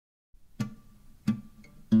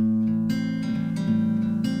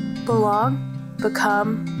belong,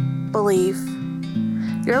 become, believe.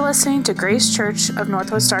 You're listening to Grace Church of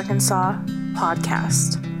Northwest Arkansas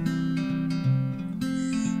podcast.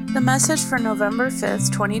 The message for November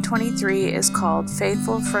 5th, 2023 is called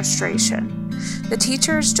Faithful Frustration. The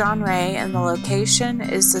teacher is John Ray and the location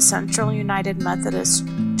is the Central United Methodist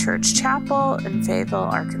Church Chapel in Fayetteville,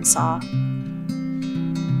 Arkansas.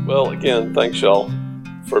 Well, again, thanks y'all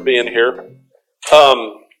for being here.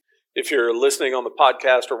 If you're listening on the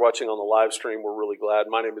podcast or watching on the live stream, we're really glad.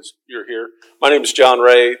 You're here. My name is John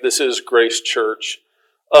Ray. This is Grace Church.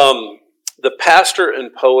 The pastor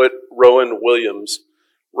and poet Rowan Williams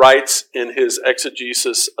writes in his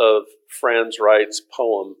exegesis of Franz Wright's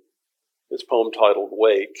poem, his poem titled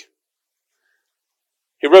Wake.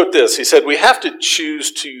 He wrote this. He said, "We have to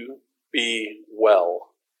choose to be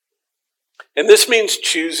well. And this means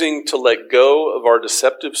choosing to let go of our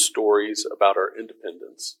deceptive stories about our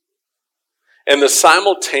independence and the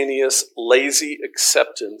simultaneous lazy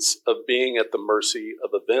acceptance of being at the mercy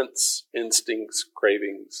of events, instincts,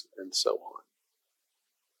 cravings, and so on."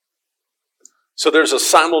 So there's a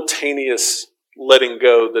simultaneous letting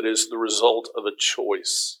go that is the result of a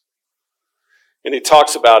choice. And he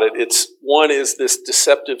talks about it. One is this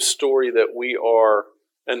deceptive story that we are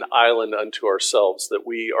an island unto ourselves, that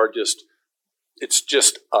it's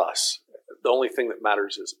just us. The only thing that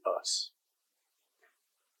matters is us.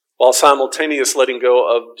 While simultaneous letting go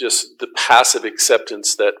of just the passive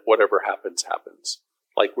acceptance that whatever happens, happens.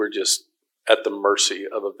 Like we're just at the mercy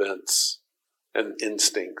of events and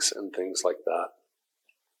instincts and things like that.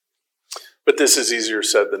 But this is easier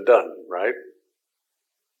said than done, right?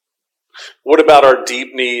 What about our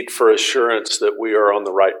deep need for assurance that we are on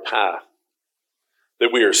the right path?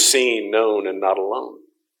 That we are seen, known, and not alone?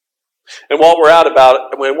 And while we're at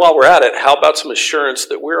it, how about some assurance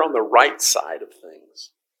that we're on the right side of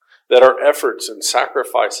things? That our efforts and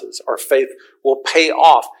sacrifices, our faith will pay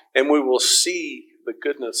off, and we will see the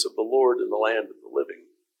goodness of the Lord in the land of the living,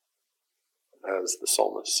 as the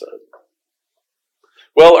psalmist said.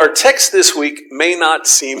 Well, our text this week may not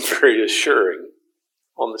seem very assuring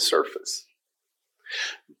on the surface.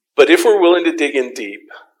 But if we're willing to dig in deep,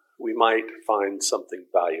 we might find something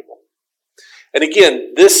valuable. And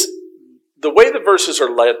again, the way the verses are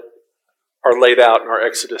laid out in our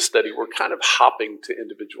Exodus study, we're kind of hopping to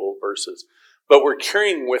individual verses, but we're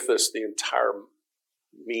carrying with us the entire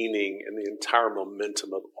meaning and the entire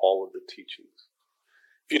momentum of all of the teachings.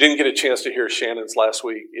 If you didn't get a chance to hear Shannon's last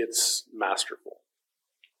week, it's masterful.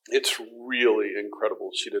 It's really incredible.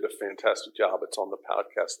 She did a fantastic job. It's on the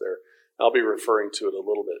podcast there. I'll be referring to it a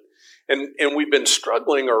little bit. And we've been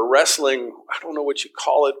struggling or wrestling, I don't know what you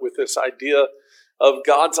call it, with this idea of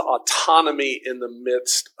God's autonomy in the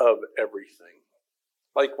midst of everything.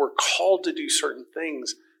 Like we're called to do certain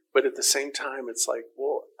things, but at the same time, it's like,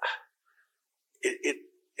 well,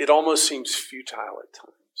 it almost seems futile at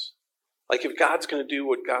times. Like if God's going to do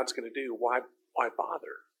what God's going to do, why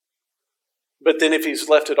bother? But then if he's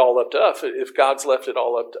left it all up to us, if God's left it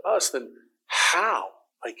all up to us, then how?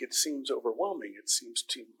 Like it seems overwhelming. It seems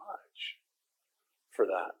too much for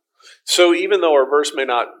that. So even though our verse may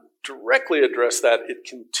not directly address that, it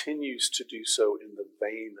continues to do so in the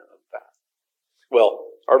vein of that. Well,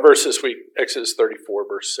 our verse this week, Exodus 34,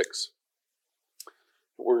 verse 6.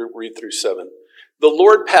 We'll read through 7. The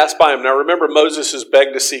Lord passed by him. Now remember, Moses has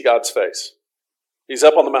begged to see God's face. He's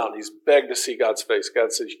up on the mountain. He's begged to see God's face.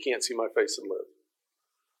 God says, you can't see my face and live.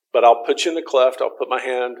 But I'll put you in the cleft, I'll put my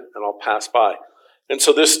hand, and I'll pass by. And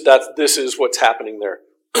so this is what's happening there.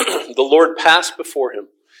 The Lord passed before him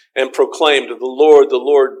and proclaimed, the Lord,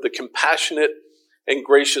 the compassionate and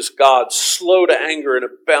gracious God, slow to anger and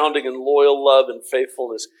abounding in loyal love and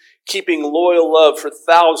faithfulness, keeping loyal love for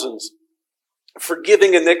thousands,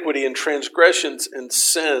 forgiving iniquity and transgressions and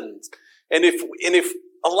sins. And if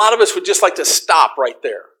a lot of us would just like to stop right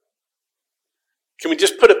there. Can we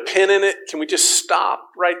just put a pin in it? Can we just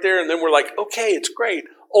stop right there? And then we're like, okay, it's great.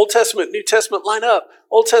 Old Testament, New Testament line up.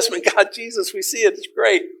 Old Testament, God, Jesus, we see it. It's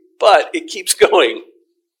great. But it keeps going.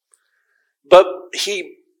 But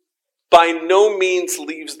he by no means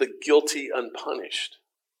leaves the guilty unpunished.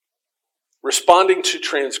 Responding to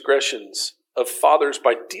transgressions of fathers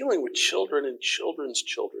by dealing with children and children's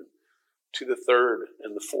children to the third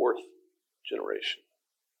and the fourth generation.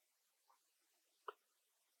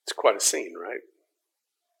 It's quite a scene, right?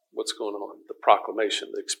 What's going on? The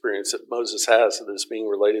proclamation, the experience that Moses has that is being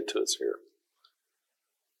related to us here.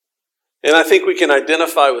 And I think we can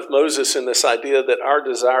identify with Moses in this idea that our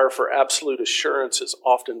desire for absolute assurance is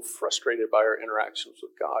often frustrated by our interactions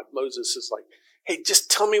with God. Moses is like, hey,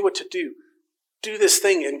 just tell me what to do. Do this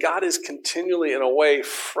thing. And God is continually, in a way,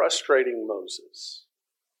 frustrating Moses.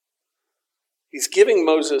 He's giving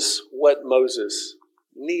Moses what Moses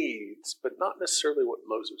needs, but not necessarily what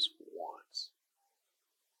Moses wants.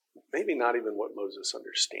 Maybe not even what Moses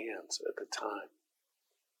understands at the time.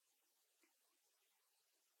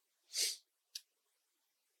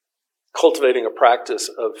 Cultivating a practice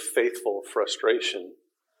of faithful frustration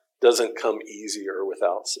doesn't come easy or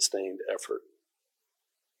without sustained effort.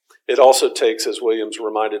 It also takes, as Williams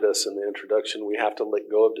reminded us in the introduction, we have to let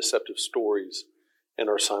go of deceptive stories and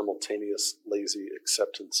our simultaneous lazy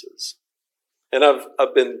acceptances. And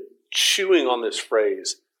I've been chewing on this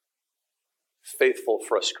phrase, faithful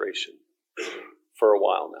frustration, for a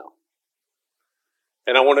while now.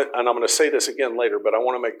 And I'm going to say this again later, but I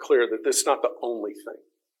want to make clear that this is not the only thing.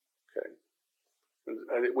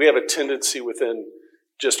 Okay? We have a tendency within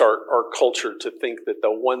just our culture to think that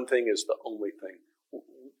the one thing is the only thing.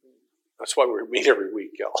 That's why we meet every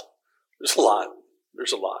week, y'all. There's a lot.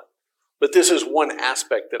 But this is one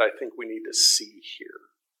aspect that I think we need to see here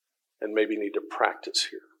and maybe need to practice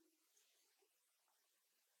here.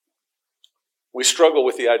 We struggle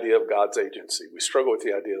with the idea of God's agency. We struggle with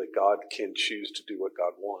the idea that God can choose to do what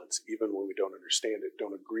God wants, even when we don't understand it,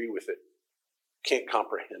 don't agree with it, can't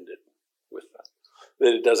comprehend it with that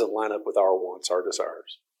it doesn't line up with our wants, our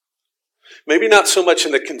desires. Maybe not so much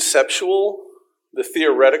in the conceptual, the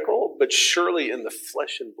theoretical, but surely in the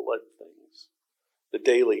flesh and blood things, the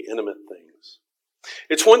daily intimate things.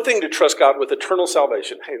 It's one thing to trust God with eternal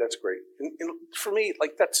salvation. Hey, that's great. And for me,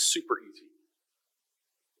 that's super easy.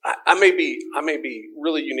 I may be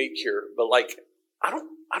really unique here, but I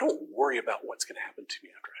don't worry about what's going to happen to me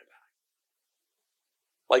after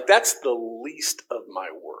I die. That's the least of my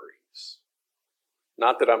worries.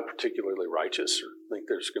 Not that I'm particularly righteous or think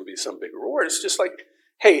there's going to be some big reward. It's just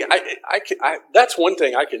hey, that's one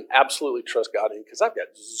thing I can absolutely trust God in because I've got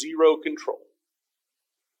zero control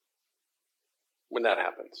when that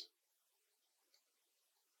happens.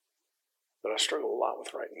 But I struggle a lot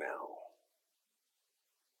with right now.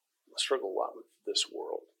 I struggle a lot with this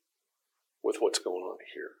world, with what's going on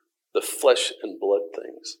here, the flesh and blood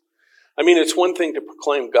things. I mean, it's one thing to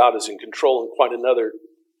proclaim God is in control and quite another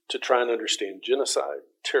to try and understand genocide,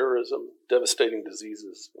 terrorism, devastating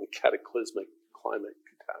diseases, and cataclysmic climate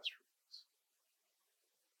catastrophes.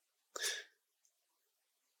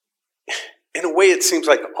 In a way, it seems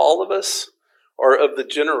like all of us are of the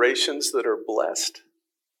generations that are blessed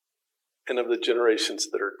and of the generations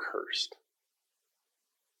that are cursed.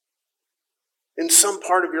 In some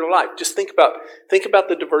part of your life, just think about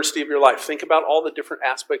the diversity of your life. Think about all the different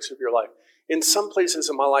aspects of your life. In some places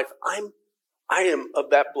in my life, I am of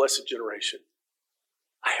that blessed generation.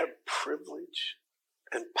 I have privilege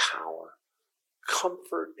and power,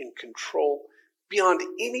 comfort and control beyond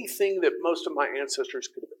anything that most of my ancestors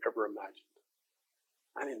could have ever imagined.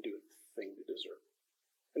 I didn't do a thing to deserve it.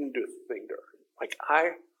 I didn't do a thing to earn it. I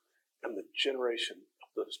am the generation of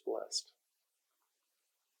those blessed.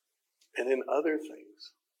 And in other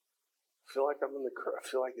things, I feel like I'm in the curve. I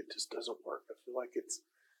feel like it just doesn't work. I feel like it's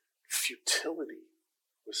futility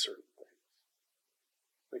with certain things.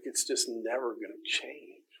 It's just never going to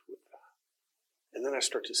change with that. And then I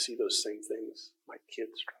start to see those same things my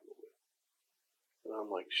kids struggle with. And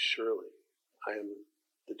I'm like, surely I am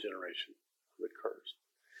the generation of the cursed.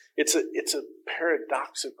 It's a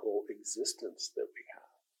paradoxical existence that we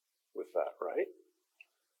have with that, right?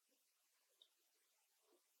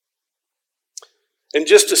 And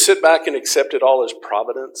just to sit back and accept it all as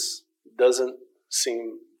providence doesn't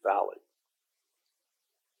seem valid.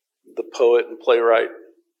 The poet and playwright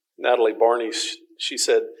Natalie Barney, she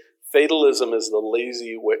said, fatalism is the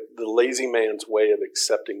lazy man's way of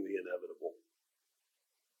accepting the inevitable.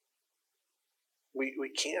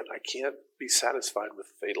 I can't be satisfied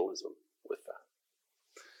with fatalism with that.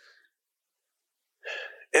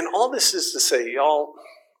 And all this is to say, y'all,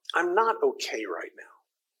 I'm not okay right now.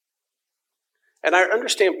 And I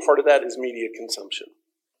understand part of that is media consumption.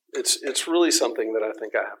 It's really something that I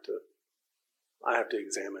think I have to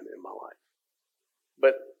examine in my life.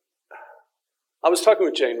 But I was talking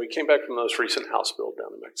with Jane. We came back from the most recent house build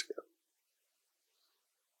down in Mexico.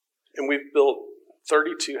 And we've built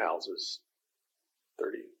 32 houses.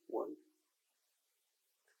 31?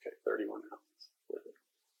 Okay, 31 houses with it.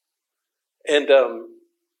 And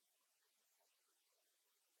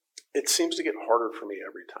it seems to get harder for me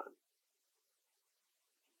every time.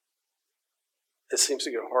 It seems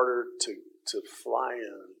to get harder to fly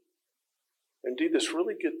in and do this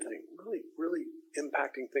really good thing, really, really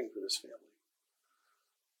impacting thing for this family.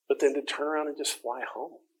 But then to turn around and just fly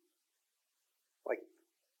home.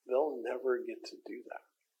 They'll never get to do that.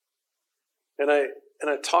 And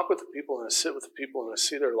I talk with the people, and I sit with the people, and I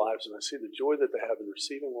see their lives, and I see the joy that they have in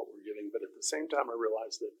receiving what we're giving. But at the same time, I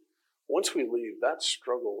realize that once we leave, that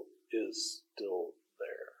struggle is still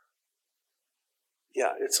there.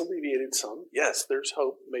 Yeah, it's alleviated some. Yes, there's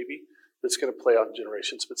hope, maybe, that's going to play out in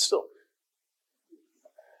generations, but still,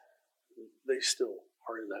 they still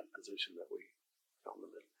are in that position that we found them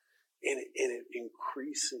in. And it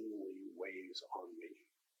increasingly weighs on me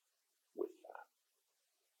with that.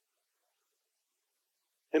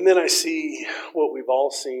 And then I see what we've all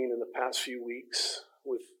seen in the past few weeks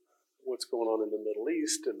with what's going on in the Middle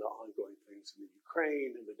East and the ongoing things in the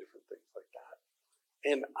Ukraine and the different things like that.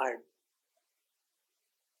 And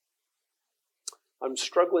I'm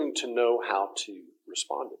struggling to know how to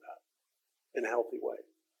respond to that in a healthy way.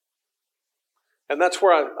 And that's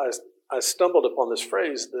where I stumbled upon this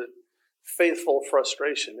phrase that faithful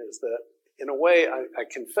frustration is that, in a way, I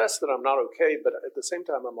confess that I'm not okay, but at the same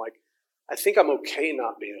time, I'm like, I think I'm okay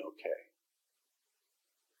not being okay.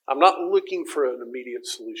 I'm not looking for an immediate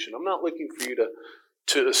solution. I'm not looking for you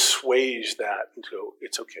to assuage that and to go,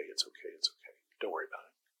 it's okay, it's okay, it's okay. Don't worry about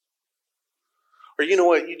it. Or you know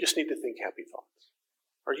what, you just need to think happy thoughts.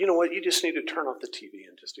 Or you know what, you just need to turn off the TV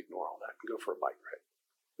and just ignore all that and go for a bike ride,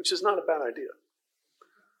 which is not a bad idea.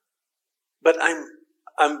 But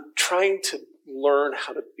I'm trying to learn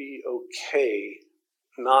how to be okay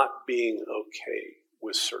not being okay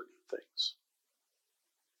with certain things.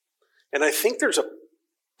 And I think there's a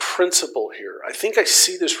principle here. I think I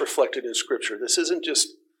see this reflected in Scripture. This isn't just,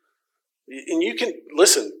 and you can,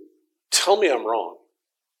 listen, tell me I'm wrong.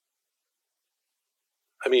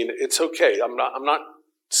 I mean, it's okay. I'm not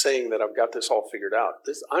saying that I've got this all figured out.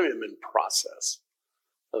 I am in process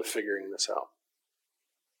of figuring this out.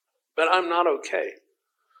 But I'm not okay.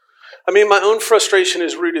 I mean, my own frustration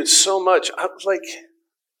is rooted so much.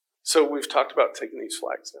 So we've talked about taking these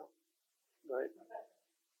flags down, right?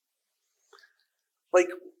 Like,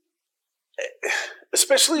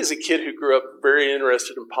 especially as a kid who grew up very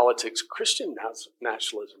interested in politics, Christian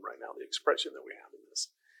nationalism right now, the expression that we have in this,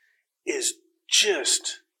 is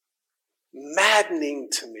just maddening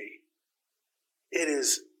to me. It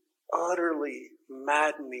is utterly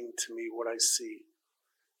maddening to me what I see.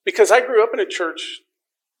 Because I grew up in a church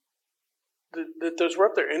that those were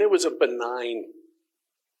up there, and it was a benign,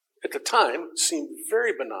 at the time, seemed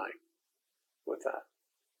very benign with that.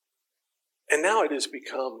 And now it has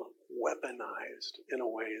become weaponized in a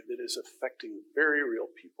way that is affecting very real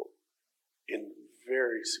people in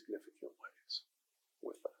very significant ways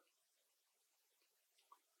with that.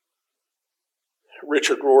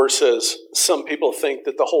 Richard Rohr says, some people think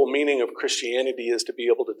that the whole meaning of Christianity is to be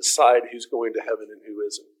able to decide who's going to heaven and who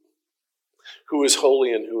isn't, who is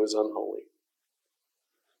holy and who is unholy.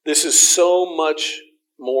 This is so much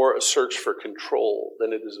more a search for control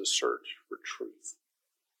than it is a search for truth,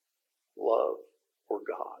 love, or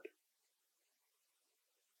God.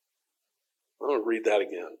 I'm going to read that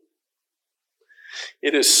again.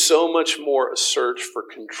 It is so much more a search for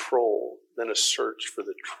control than a search for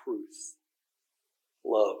the truth,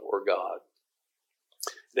 love, or God.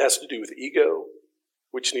 It has to do with ego,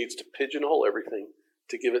 which needs to pigeonhole everything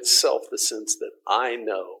to give itself the sense that I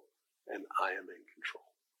know and I am in control.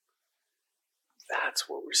 That's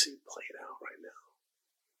what we're seeing played out right now.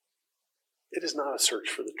 It is not a search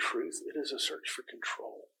for the truth. It is a search for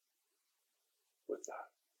control with that.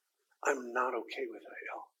 I'm not okay with that,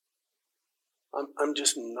 y'all. I'm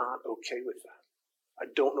just not okay with that. I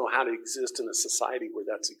don't know how to exist in a society where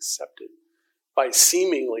that's accepted by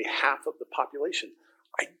seemingly half of the population.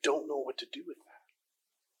 I don't know what to do with that.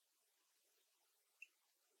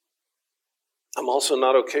 I'm also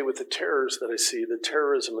not okay with the terrors that I see, the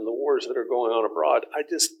terrorism and the wars that are going on abroad.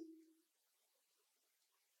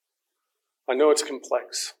 I know it's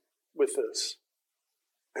complex with this.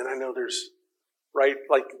 And I know there's, right,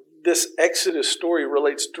 like this Exodus story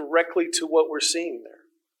relates directly to what we're seeing there.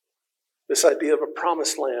 This idea of a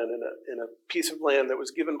promised land and a piece of land that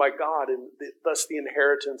was given by God, and thus the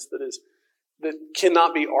inheritance that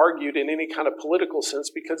cannot be argued in any kind of political sense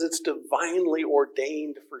because it's divinely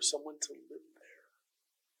ordained for someone to live there.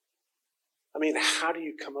 I mean, how do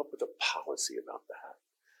you come up with a policy about that?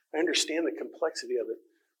 I understand the complexity of it,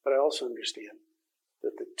 but I also understand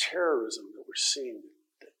that the terrorism that we're seeing,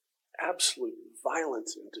 the absolute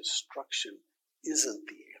violence and destruction isn't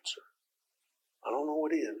the answer. I don't know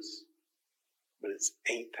what is, but it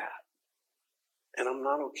ain't that. And I'm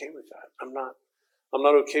not okay with that. I'm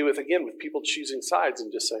not okay with people choosing sides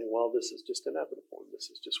and just saying, well, this is just inevitable and this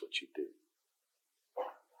is just what you do.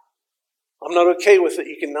 I'm not okay with the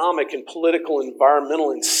economic and political environmental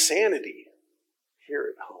insanity here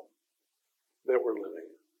at home that we're living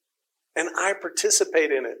in. And I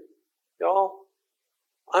participate in it. Y'all,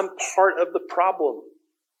 I'm part of the problem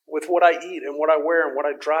with what I eat and what I wear and what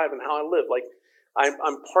I drive and how I live. Like,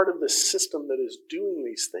 I'm part of the system that is doing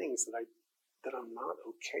these things that I'm not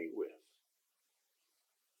okay with.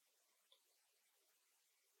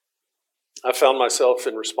 I found myself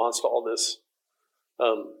in response to all this,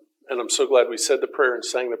 and I'm so glad we said the prayer and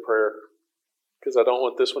sang the prayer, because I don't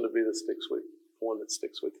want this one to be the one that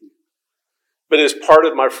sticks with you. But as part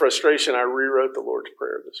of my frustration, I rewrote the Lord's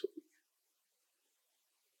Prayer this week.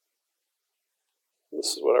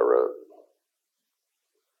 This is what I wrote.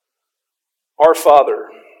 Our Father,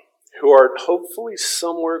 who art hopefully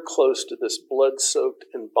somewhere close to this blood-soaked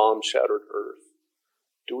and bomb-shattered earth,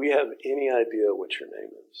 do we have any idea what your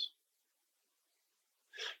name is?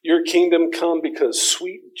 Your kingdom come because,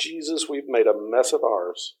 sweet Jesus, we've made a mess of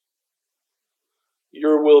ours.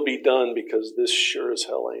 Your will be done because this sure as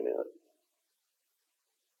hell ain't it.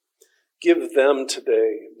 Give them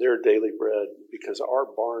today their daily bread because our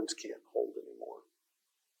barns can't hold anymore.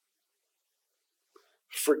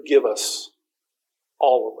 Forgive us,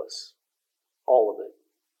 all of us, all of it.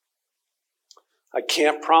 I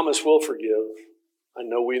can't promise we'll forgive. I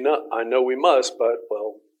know we must, but,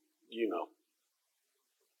 well, you know.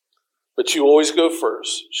 But you always go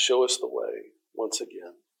first. Show us the way once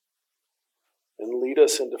again. And lead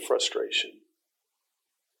us into frustration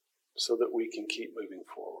so that we can keep moving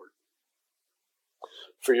forward.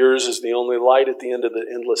 For yours is the only light at the end of the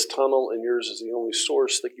endless tunnel, and yours is the only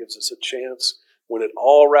source that gives us a chance. When it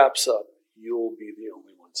all wraps up, you'll be the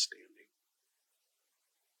only one standing.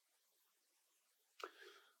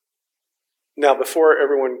 Now, before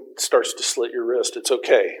everyone starts to slit your wrist, it's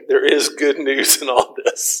okay. There is good news in all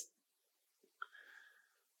this.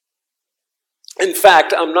 In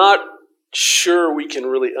fact, I'm not sure we can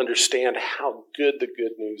really understand how good the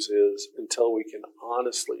good news is until we can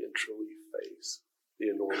honestly and truly face the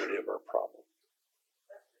enormity of our problem.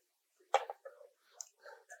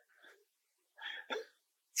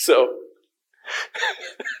 So,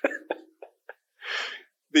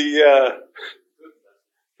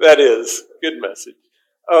 that is good message.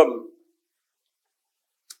 A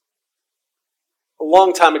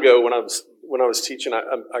long time ago, when I was teaching, I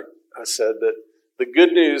said that the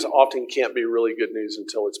good news often can't be really good news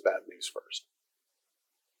until it's bad news first.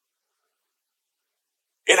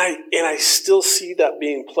 And I still see that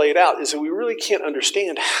being played out, is that we really can't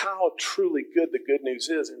understand how truly good the good news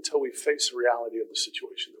is until we face the reality of the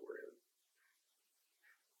situation that we're in.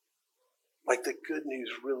 Like, the good news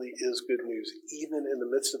really is good news, even in the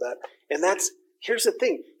midst of that. And here's the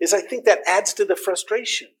thing, is I think that adds to the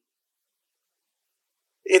frustration.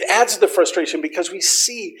 It adds to the frustration because we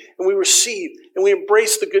see and we receive and we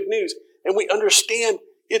embrace the good news and we understand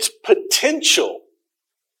its potential.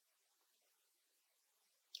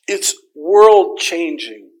 It's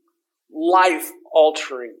world-changing,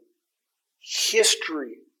 life-altering,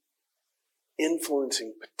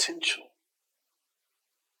 history-influencing potential.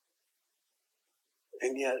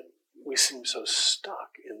 And yet, we seem so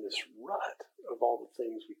stuck in this rut of all the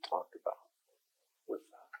things we talked about with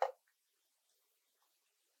that.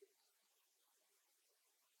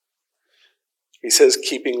 He says,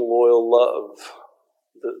 keeping loyal love.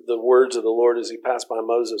 The words of the Lord as he passed by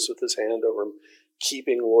Moses with his hand over him.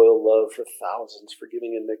 Keeping loyal love for thousands,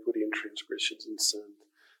 forgiving iniquity and transgressions and sin,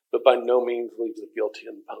 but by no means leaves the guilty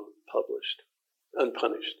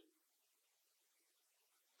unpunished.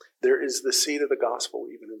 There is the seed of the gospel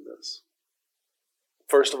even in this.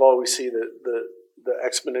 First of all, we see the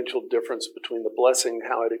exponential difference between the blessing,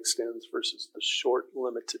 how it extends, versus the short,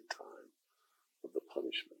 limited time of the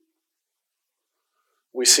punishment.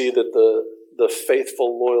 We see that the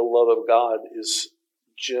faithful, loyal love of God is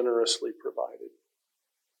generously provided.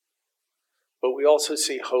 But we also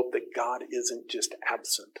see hope that God isn't just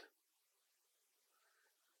absent.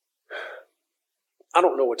 I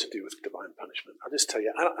don't know what to do with divine punishment. I'll just tell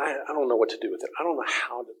you, I don't know what to do with it. I don't know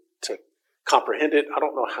how to comprehend it. I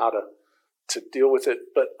don't know how to deal with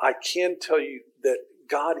it. But I can tell you that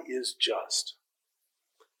God is just.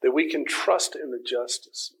 That we can trust in the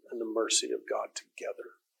justice and the mercy of God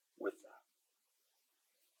together with that.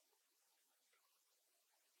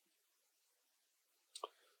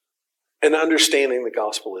 And understanding the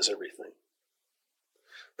gospel is everything.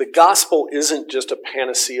 The gospel isn't just a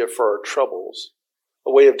panacea for our troubles,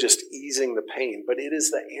 a way of just easing the pain, but it is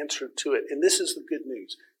the answer to it. And this is the good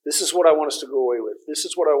news. This is what I want us to go away with. This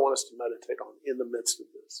is what I want us to meditate on in the midst of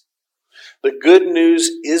this. The good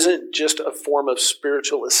news isn't just a form of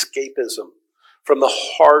spiritual escapism from the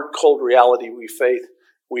hard, cold reality we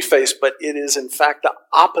face, but it is in fact the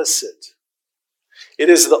opposite. It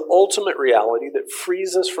is the ultimate reality that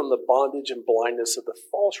frees us from the bondage and blindness of the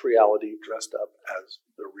false reality dressed up as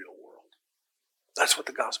the real world. That's what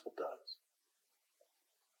the gospel does.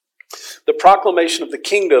 The proclamation of the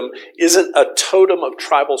kingdom isn't a totem of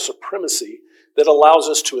tribal supremacy that allows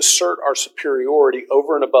us to assert our superiority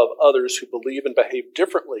over and above others who believe and behave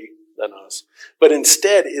differently than us, but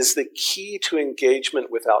instead is the key to engagement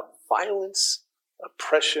without violence,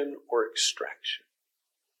 oppression, or extraction.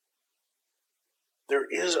 There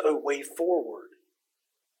is a way forward.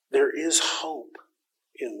 There is hope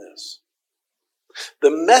in this.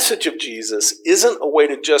 The message of Jesus isn't a way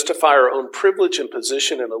to justify our own privilege and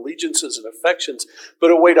position and allegiances and affections,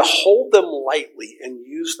 but a way to hold them lightly and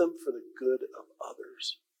use them for the good of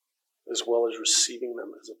others, as well as receiving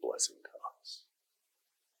them as a blessing to us.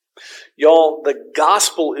 Y'all, the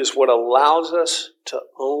gospel is what allows us to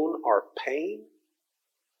own our pain,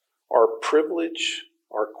 our privilege,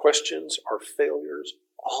 our questions, our failures,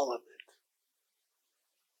 all of it.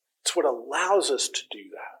 It's what allows us to do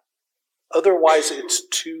that. Otherwise, it's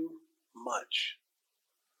too much.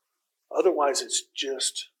 Otherwise, it's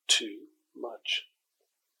just too much.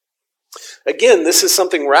 Again, this is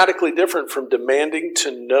something radically different from demanding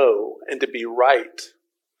to know and to be right,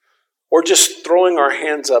 or just throwing our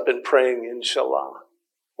hands up and praying, Inshallah,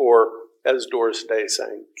 or as Doris Day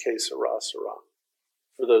sang, Que sera, sera.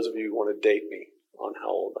 For those of you who want to date me on how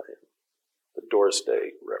old I am. The Doris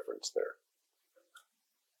Day reference there.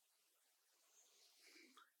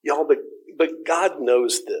 Y'all, but God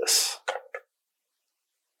knows this.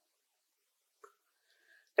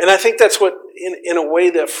 And I think that's what, in a way,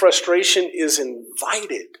 that frustration is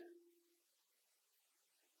invited.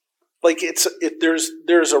 Like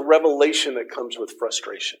there's a revelation that comes with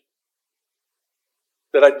frustration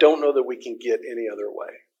that I don't know that we can get any other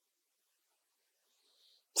way.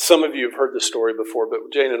 Some of you have heard the story before,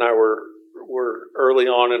 but Jane and I were early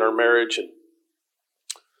on in our marriage, and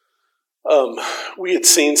we had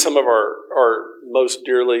seen some of our most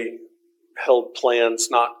dearly held plans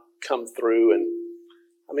not come through. And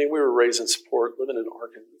I mean, we were raising support, living in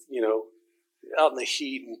Arkansas, out in the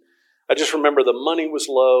heat. And I just remember the money was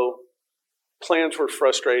low, plans were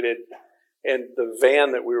frustrated, and the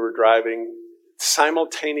van that we were driving,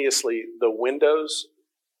 simultaneously, the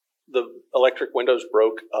electric windows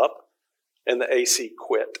broke up and the AC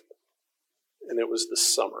quit. And it was the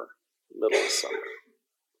summer, middle of summer.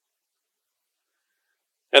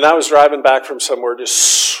 And I was driving back from somewhere just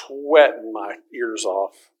sweating my ears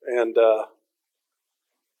off and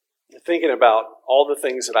thinking about all the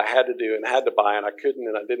things that I had to do and had to buy and I couldn't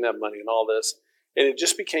and I didn't have money and all this. And it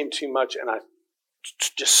just became too much and I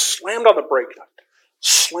just slammed on the brake. I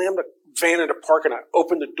slammed the van into park and I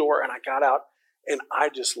opened the door and I got out and I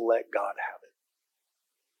just let God have it.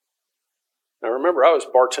 Now remember, I was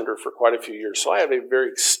bartender for quite a few years, so I have a very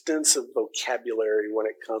extensive vocabulary when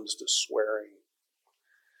it comes to swearing.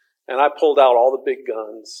 And I pulled out all the big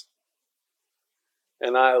guns,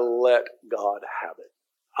 and I let God have it.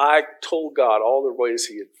 I told God all the ways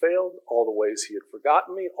he had failed, all the ways he had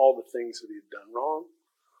forgotten me, all the things that he had done wrong,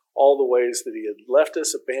 all the ways that he had left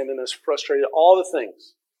us, abandoned us, frustrated, all the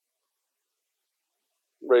things.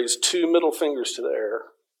 Raised 2 middle fingers to the air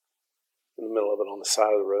in the middle of it on the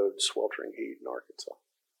side of the road, sweltering heat in Arkansas.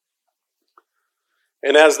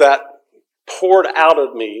 And as that poured out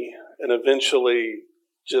of me and eventually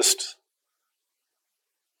just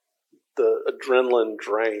the adrenaline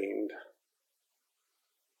drained,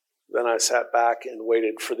 then I sat back and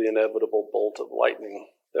waited for the inevitable bolt of lightning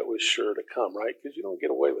that was sure to come, right? Because you don't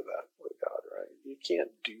get away with that with God, right? You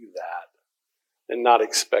can't do that and not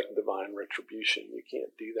expect divine retribution. You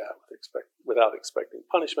can't do that without expecting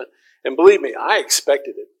punishment. And believe me, I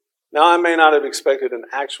expected it. Now, I may not have expected an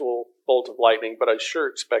actual bolt of lightning, but I sure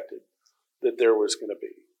expected that there was going to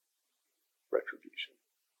be retribution.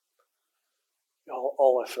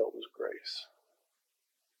 All I felt was grace.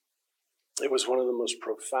 It was one of the most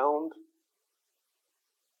profound,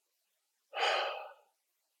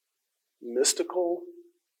 mystical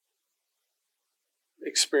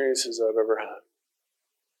experiences I've ever had.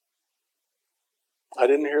 I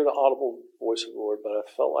didn't hear the audible voice of the Lord, but I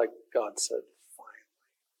felt like God said,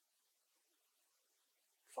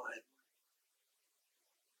 finally.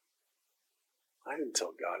 I didn't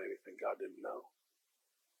tell God anything God didn't know.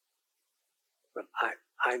 But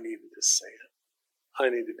I needed to say it. I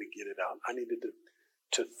needed to get it out. I needed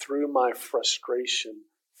to through my frustration,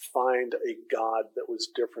 find a God that was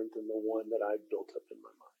different than the one that I built up in my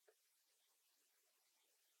mind.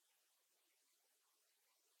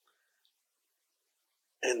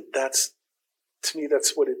 And that's To me,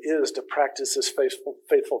 that's what it is to practice this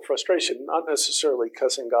faithful frustration. Not necessarily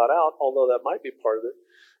cussing God out, although that might be part of it.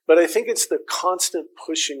 But I think it's the constant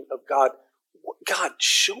pushing of God. God,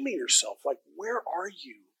 show me yourself. Like, where are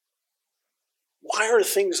you? Why are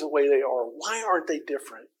things the way they are? Why aren't they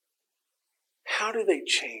different? How do they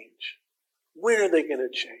change? When are they going to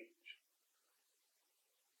change?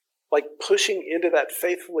 Like pushing into that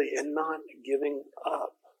faithfully and not giving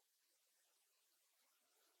up.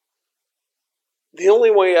 The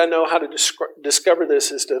only way I know how to discover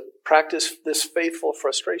this is to practice this faithful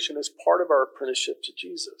frustration as part of our apprenticeship to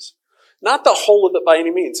Jesus. Not the whole of it by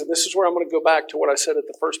any means. And this is where I'm going to go back to what I said at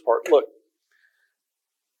the first part. Look,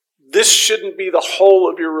 this shouldn't be the whole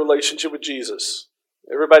of your relationship with Jesus.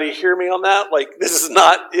 Everybody hear me on that? Like, this is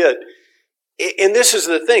not it. And this is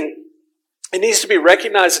the thing. It needs to be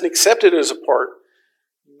recognized and accepted as a part.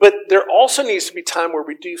 But there also needs to be time where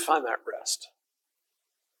we do find that rest.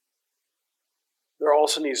 There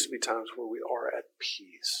also needs to be times where we are at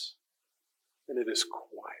peace. And it is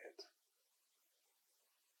quiet.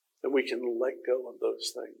 And we can let go of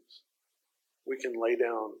those things. We can lay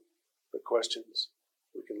down the questions.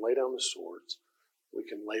 We can lay down the swords. We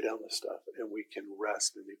can lay down the stuff. And we can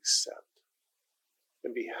rest and accept.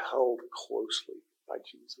 And be held closely by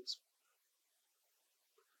Jesus.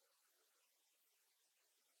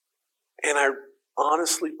 And I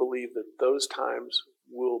honestly believe that those times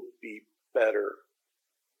will be better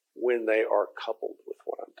when they are coupled with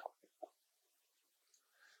what I'm talking about.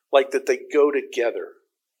 Like that they go together.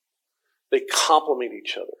 They complement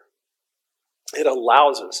each other. It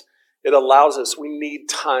allows us, we need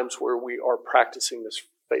times where we are practicing this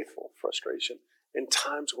faithful frustration and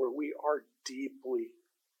times where we are deeply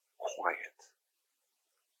quiet,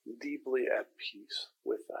 deeply at peace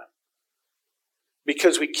with that.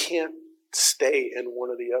 Because we can't stay in one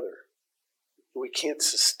or the other. We can't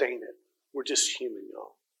sustain it. We're just human,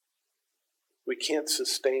 y'all. We can't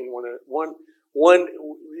sustain one.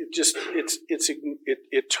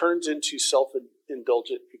 It turns into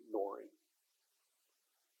self-indulgent ignoring,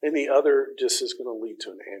 and the other just is going to lead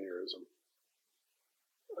to an aneurysm.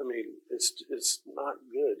 I mean, it's not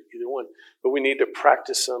good either one. But we need to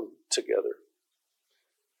practice them together.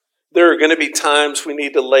 There are going to be times we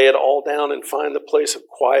need to lay it all down and find the place of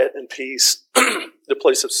quiet and peace, the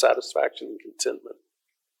place of satisfaction and contentment.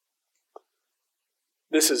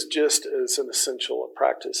 This is just as an essential a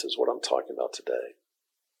practice as what I'm talking about today.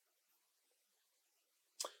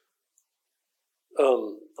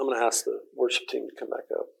 I'm going to ask the worship team to come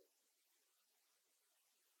back up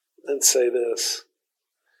and say this.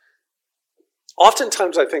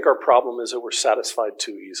 Oftentimes I think our problem is that we're satisfied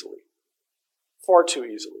too easily. Far too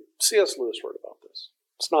easily. C.S. Lewis wrote about this.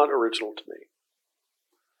 It's not original to me.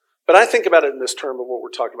 But I think about it in this term of what we're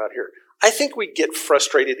talking about here. I think we get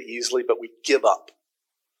frustrated easily, but we give up.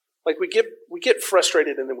 Like we get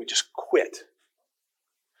frustrated and then we just quit.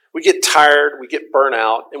 We get tired, we get burnt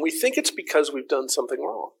out, and we think it's because we've done something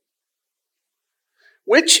wrong.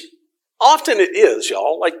 Which often it is,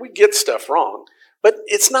 y'all. Like we get stuff wrong. But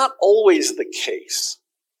it's not always the case.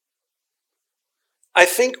 I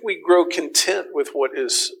think we grow content with what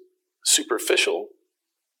is superficial,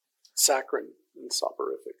 saccharine, and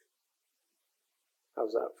soporific.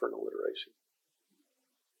 How's that for an alliteration?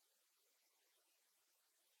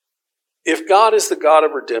 If God is the God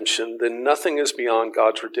of redemption, then nothing is beyond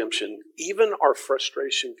God's redemption. Even our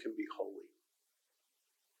frustration can be holy.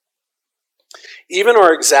 Even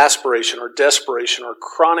our exasperation, our desperation, our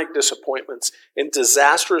chronic disappointments, and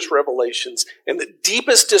disastrous revelations, and the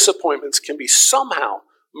deepest disappointments can be somehow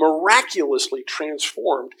miraculously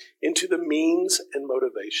transformed into the means and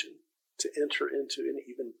motivation to enter into an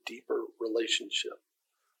even deeper relationship,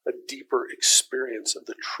 a deeper experience of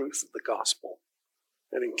the truth of the gospel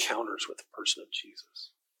and encounters with the person of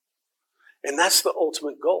Jesus. And that's the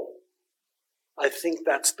ultimate goal. I think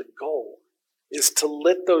that's the goal, is to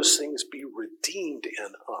let those things be redeemed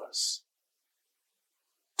in us,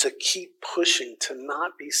 to keep pushing, to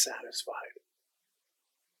not be satisfied.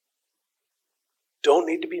 Don't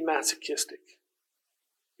need to be masochistic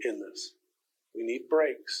in this. We need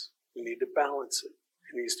breaks. We need to balance it.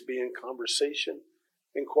 It needs to be in conversation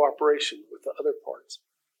and cooperation with the other parts.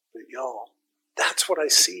 But y'all, that's what I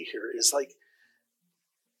see here, is like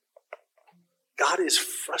God is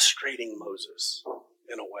frustrating Moses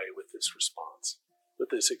in a way with this response, with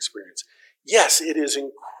this experience. Yes, it is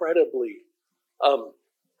incredibly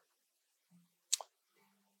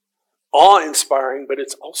awe-inspiring, but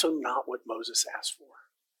it's also not what Moses asked for.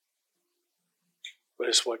 But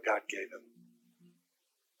it's what God gave him.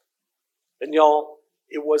 And y'all,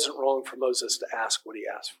 it wasn't wrong for Moses to ask what he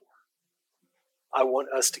asked for. I want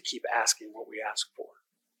us to keep asking what we ask for.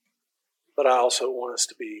 But I also want us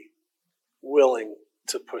to be willing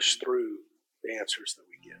to push through the answers that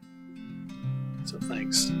we get. So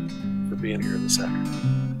thanks for being here this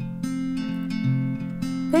afternoon.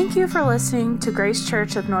 Thank you for listening to Grace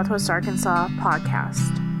Church of Northwest Arkansas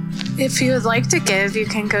podcast. If you would like to give, you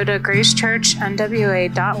can go to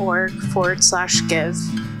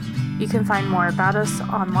gracechurchnwa.org/give. You can find more about us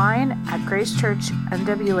online at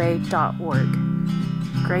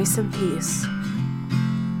gracechurchnwa.org. Grace and peace.